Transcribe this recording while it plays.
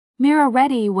Meera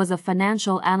Reddy was a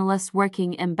financial analyst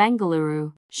working in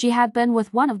Bengaluru. She had been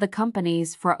with one of the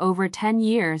companies for over 10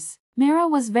 years. Meera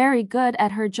was very good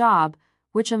at her job,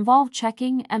 which involved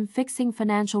checking and fixing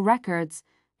financial records,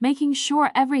 making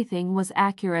sure everything was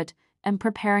accurate, and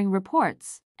preparing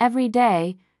reports. Every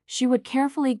day, she would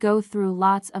carefully go through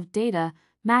lots of data,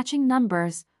 matching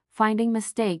numbers, finding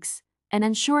mistakes, and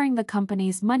ensuring the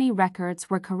company's money records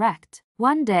were correct.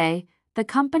 One day, the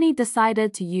company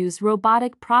decided to use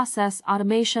Robotic Process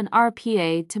Automation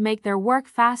 (RPA) to make their work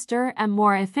faster and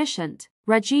more efficient.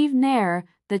 Rajiv Nair,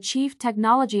 the chief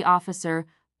technology officer,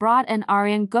 brought in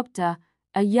Aryan Gupta,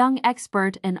 a young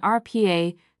expert in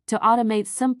RPA, to automate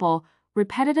simple,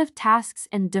 repetitive tasks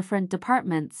in different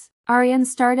departments. Aryan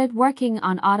started working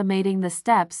on automating the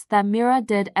steps that Meera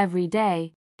did every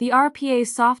day. The RPA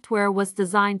software was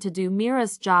designed to do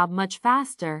Meera's job much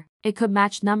faster. It could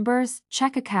match numbers,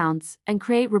 check accounts, and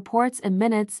create reports in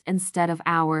minutes instead of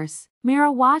hours.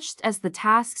 Meera watched as the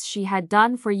tasks she had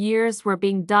done for years were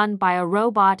being done by a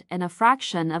robot in a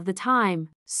fraction of the time.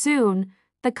 Soon,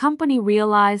 the company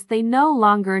realized they no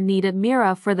longer needed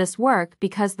Meera for this work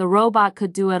because the robot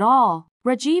could do it all.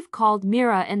 Rajiv called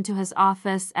Meera into his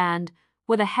office and,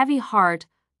 with a heavy heart,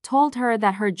 told her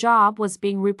that her job was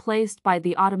being replaced by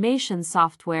the automation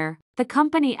software. The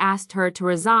company asked her to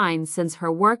resign since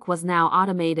her work was now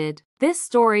automated. This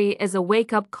story is a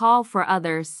wake-up call for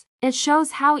others. It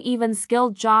shows how even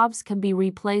skilled jobs can be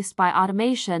replaced by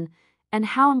automation and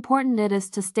how important it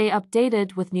is to stay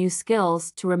updated with new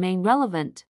skills to remain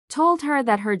relevant. Told her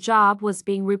that her job was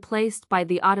being replaced by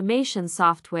the automation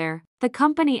software. The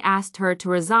company asked her to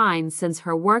resign since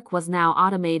her work was now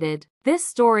automated. This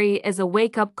story is a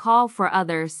wake-up call for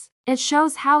others. It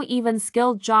shows how even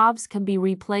skilled jobs can be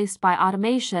replaced by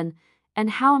automation and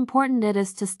how important it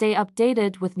is to stay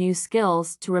updated with new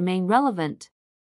skills to remain relevant.